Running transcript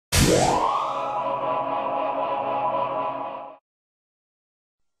My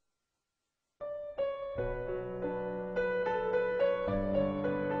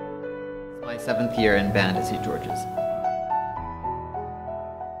 7th year in band at St. George's.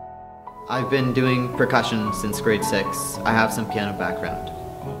 I've been doing percussion since grade 6. I have some piano background.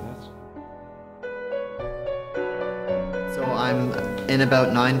 So I'm in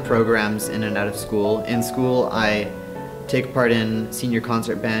about 9 programs in and out of school. In school, I take part in senior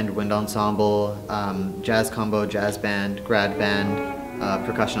concert band, wind ensemble, jazz combo, jazz band, grad band,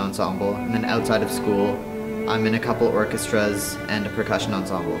 percussion ensemble. And then outside of school, I'm in a couple orchestras and a percussion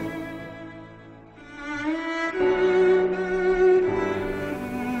ensemble.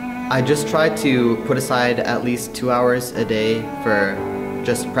 I just try to put aside at least 2 hours a day for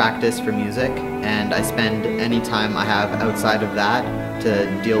just practice for music, and I spend any time I have outside of that to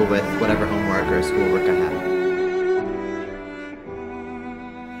deal with whatever homework or schoolwork I have.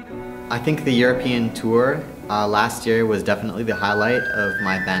 I think the European tour last year was definitely the highlight of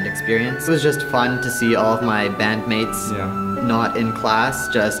my band experience. It was just fun to see all of my bandmates not in class,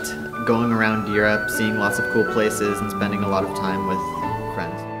 just going around Europe, seeing lots of cool places and spending a lot of time with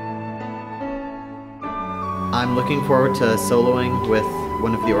friends. I'm looking forward to soloing with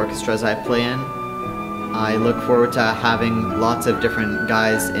one of the orchestras I play in. I look forward to having lots of different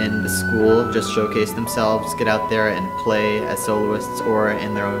guys in the school just showcase themselves, get out there and play as soloists or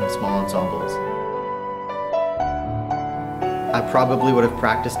in their own small ensembles. I probably would have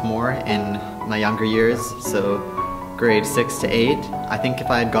practiced more in my younger years, so grade 6 to 8. I think if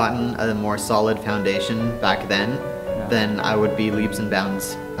I had gotten a more solid foundation back then I would be leaps and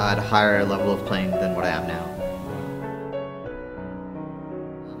bounds at a higher level of playing than what I am now.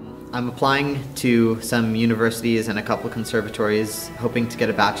 I'm applying to some universities and a couple conservatories, hoping to get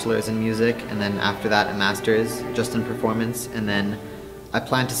a bachelor's in music, and then after that a master's just in performance. And then I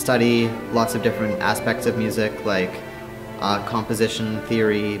plan to study lots of different aspects of music, like composition,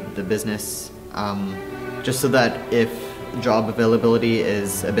 theory, the business, just so that if job availability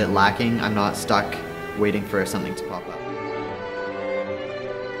is a bit lacking, I'm not stuck waiting for something to pop up.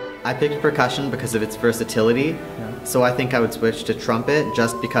 I picked percussion because of its versatility, so I think I would switch to trumpet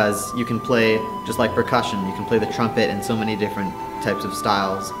just because you can play, just like percussion, you can play the trumpet in so many different types of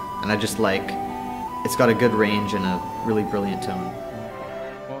styles, and I just like, it's got a good range and a really brilliant tone.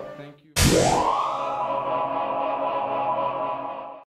 Well, thank you.